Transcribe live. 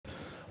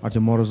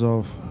Artem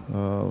Morozov,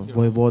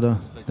 Voivoda,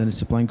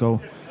 Denis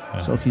Siplenko.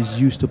 So he's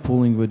used to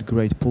pulling with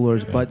great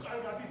pullers, but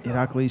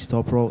Irakli's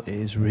top roll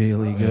is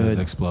really good.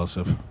 It's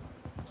explosive.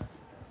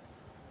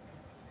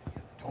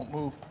 Don't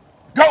move.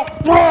 Go!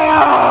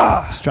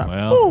 Strap.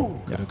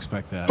 Well, could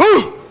expect that.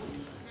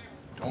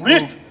 Don't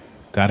move.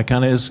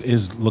 Dadikyan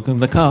is looking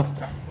the cup.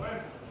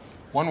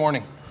 One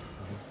warning.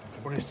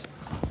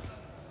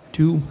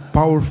 Two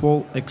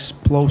powerful,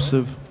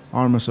 explosive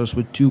arm wrestlers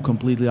with two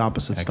completely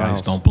opposite styles.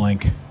 Guys, don't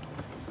blink.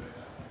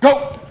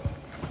 Go!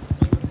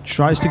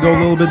 Tries to go a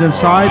little bit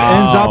inside,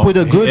 ends up with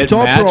a good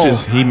top roll.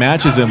 He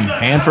matches him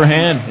hand for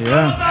hand.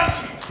 Yeah.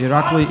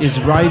 Irakli is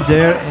right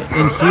there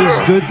in his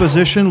good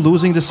position,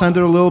 losing the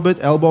center a little bit.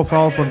 Elbow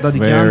foul for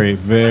Dadikyan.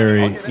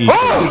 Very equal.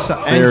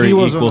 And he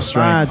was on equal the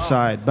strength.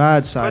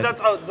 bad side.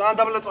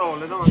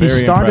 He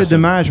started impressive. the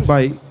match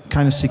by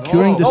kind of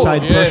securing the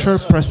side pressure,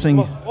 pressing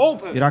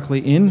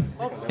Irakli in,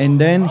 and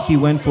then he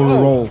went for a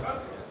roll.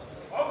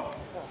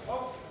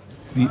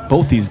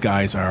 Both these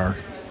guys are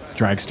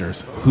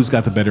dragsters. Who's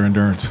got the better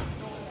endurance?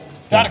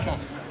 Dadikyan.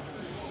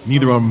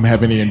 Neither of them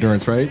have any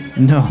endurance, right?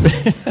 No.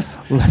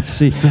 Let's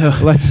see.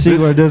 Let's see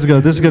where this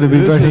goes. This is going to be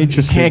very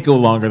interesting. Can't go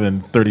longer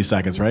than 30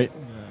 seconds, right?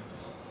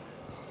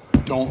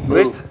 Don't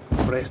move.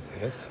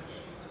 Yes.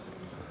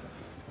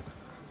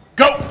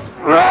 Go!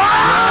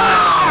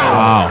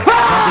 Wow.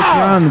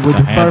 Dadikyan with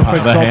the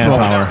perfect The top hand roll.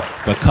 power,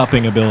 the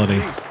cupping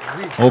ability,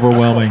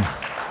 overwhelming.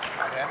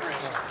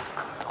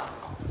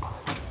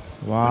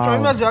 Wow.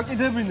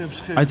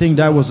 I think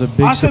that was a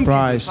big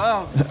surprise.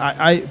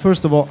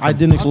 First of all, I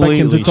didn't expect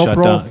him to top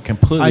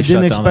roll. I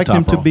didn't expect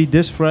him to be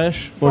this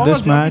fresh for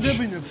this match.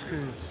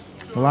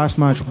 The last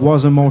match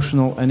was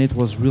emotional and it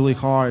was really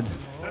hard.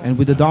 And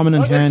with the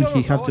dominant hand,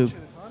 he had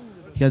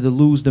to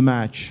lose the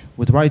match.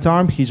 With right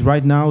arm, he's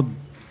right now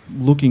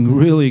looking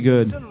really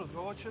good.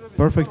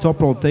 Perfect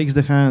top roll takes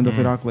the hand of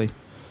Irakli.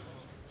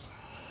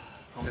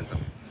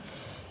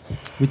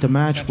 With the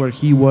match where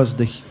he was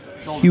the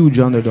huge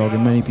underdog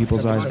in many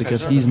people's eyes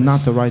because he's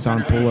not the right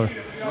arm puller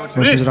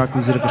versus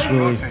Irakli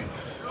Zirakashvili.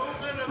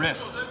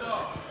 Wrist.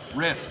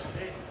 Wrist.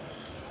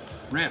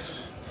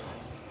 Wrist.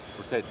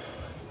 Rotate.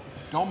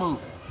 Don't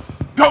move.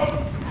 Go!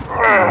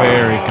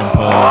 Very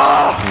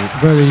composed.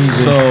 Very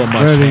easy. So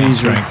much very hand easy.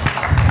 strength.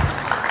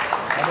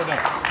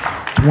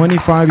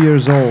 25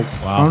 years old,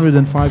 Wow.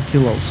 105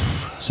 kilos.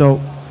 So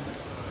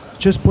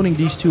just putting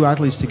these two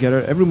athletes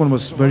together, everyone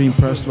was very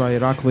impressed by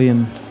Irakli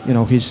and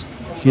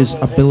his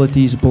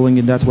abilities pulling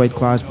in that weight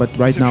class, but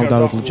right now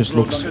Davit just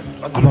looks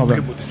above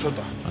him.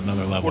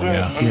 Another level,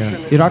 yeah.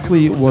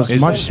 Irakli was a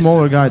much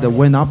smaller guy that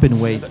went up in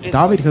weight.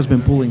 Davit has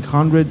been pulling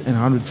 100 and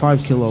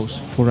 105 kilos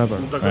forever.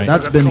 Right.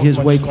 That's been his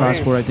weight class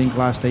for, I think,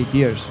 last 8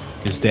 years.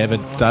 Is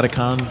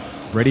Dadikyan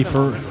ready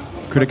for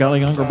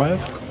Kritikali Gorbayev?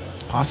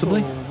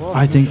 Possibly?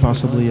 I think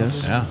possibly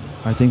yes. Yeah.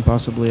 I think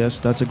possibly yes.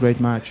 That's a great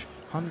match.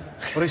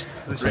 Wrist.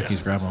 Looks like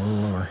he's grabbing a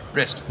little lower.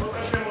 Wrist.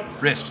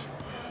 Wrist.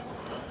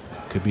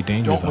 Could be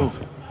danger, Don't though.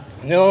 move.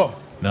 No.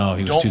 No,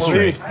 he was Don't too move.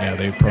 straight. Yeah,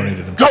 they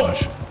pronated him Go! too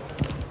much.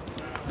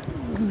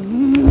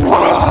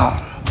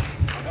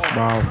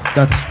 Wow,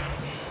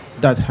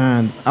 that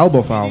hand.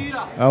 Elbow foul.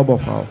 Elbow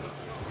foul.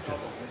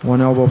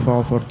 One elbow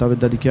foul for Davit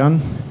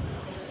Dadikyan.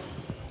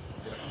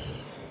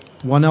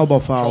 One elbow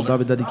foul,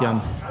 Davit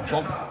Dadikyan.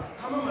 Shoulder.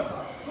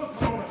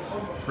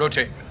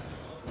 Rotate.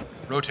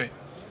 Rotate.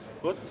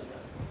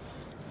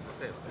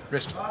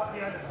 Wrist.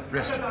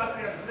 Wrist.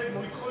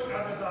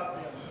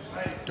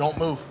 Don't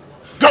move.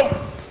 Go!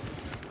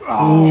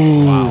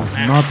 Ooh,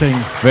 nothing.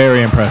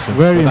 Very impressive.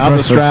 Very Without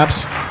impressive. the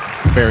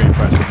straps, very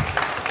impressive.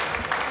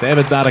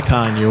 David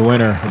Dadikyan, your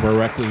winner,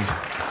 directly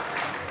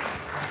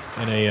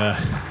in a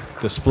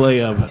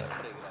display of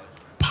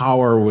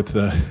power with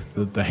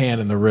the hand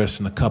and the wrist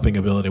and the cupping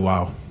ability.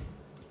 Wow.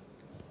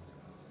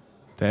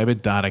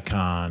 David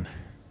Dadikyan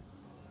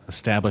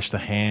established the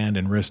hand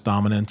and wrist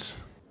dominance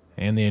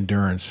and the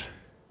endurance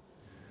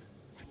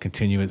to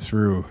continue it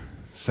through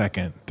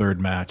second,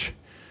 third match.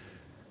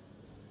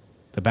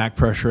 The back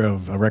pressure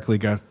of Irakli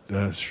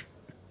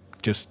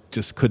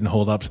just couldn't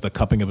hold up to the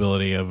cupping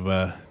ability of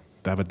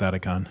David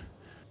Dadikyan.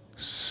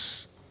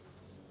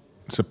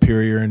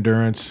 Superior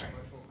endurance.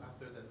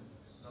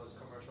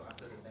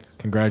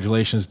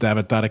 Congratulations,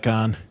 David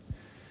Dadikyan.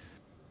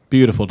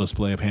 Beautiful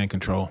display of hand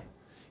control.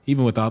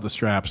 Even without the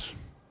straps,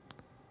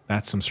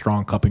 that's some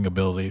strong cupping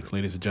ability,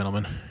 ladies and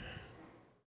gentlemen.